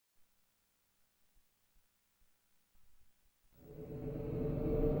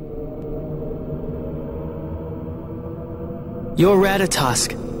You're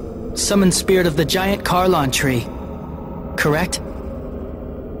Ratatosk, summoned spirit of the giant Carlon tree, correct?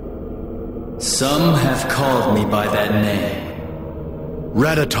 Some have called me by that name.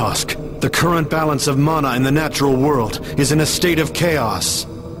 Ratatosk, the current balance of mana in the natural world is in a state of chaos.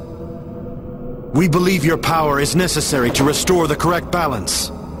 We believe your power is necessary to restore the correct balance.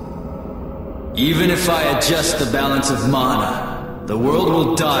 Even if I adjust the balance of mana, the world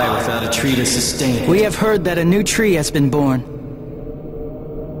will die without a tree to sustain it. We have heard that a new tree has been born.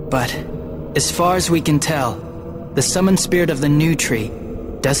 But, as far as we can tell, the summoned spirit of the new tree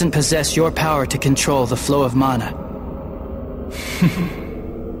doesn't possess your power to control the flow of mana.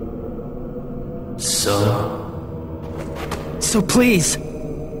 So please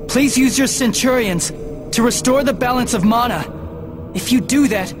use your Centurions to restore the balance of mana. If you do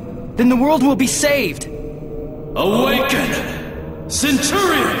that, then the world will be saved. Awaken!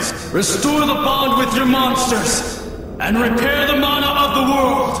 Centurions! Restore the bond with your monsters! And repair the mana of the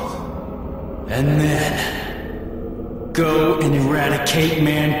world! And then go and eradicate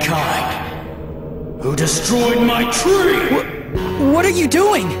mankind, who destroyed my tree! What are you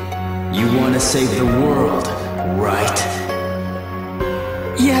doing? You want to save the world, right?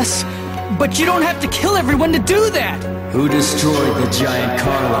 Yes, but you don't have to kill everyone to do that! Who destroyed the giant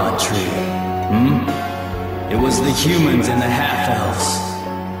Carlon tree? It was the humans and the half-elves.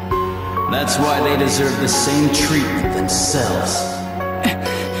 That's why they deserve the same treatment themselves.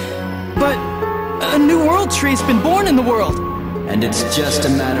 But a new world tree's been born in the world! And it's just a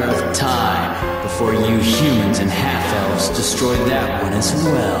matter of time before you humans and half-elves destroy that one as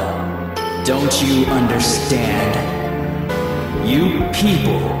well. Don't you understand? You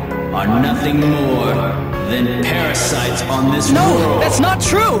people are nothing more than parasites on this world. No, that's not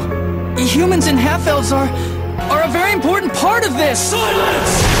true! Humans and half-elves are a very important part of this!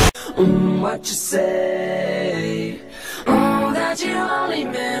 Silence! What you say? That you only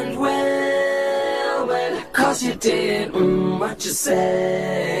meant well, 'cause you did. What you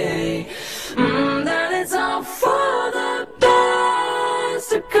say? That it's all for the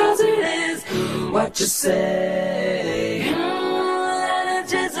best, 'cause it is. What you say? That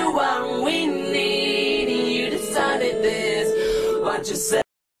it's just what we need. You decided this. What you say?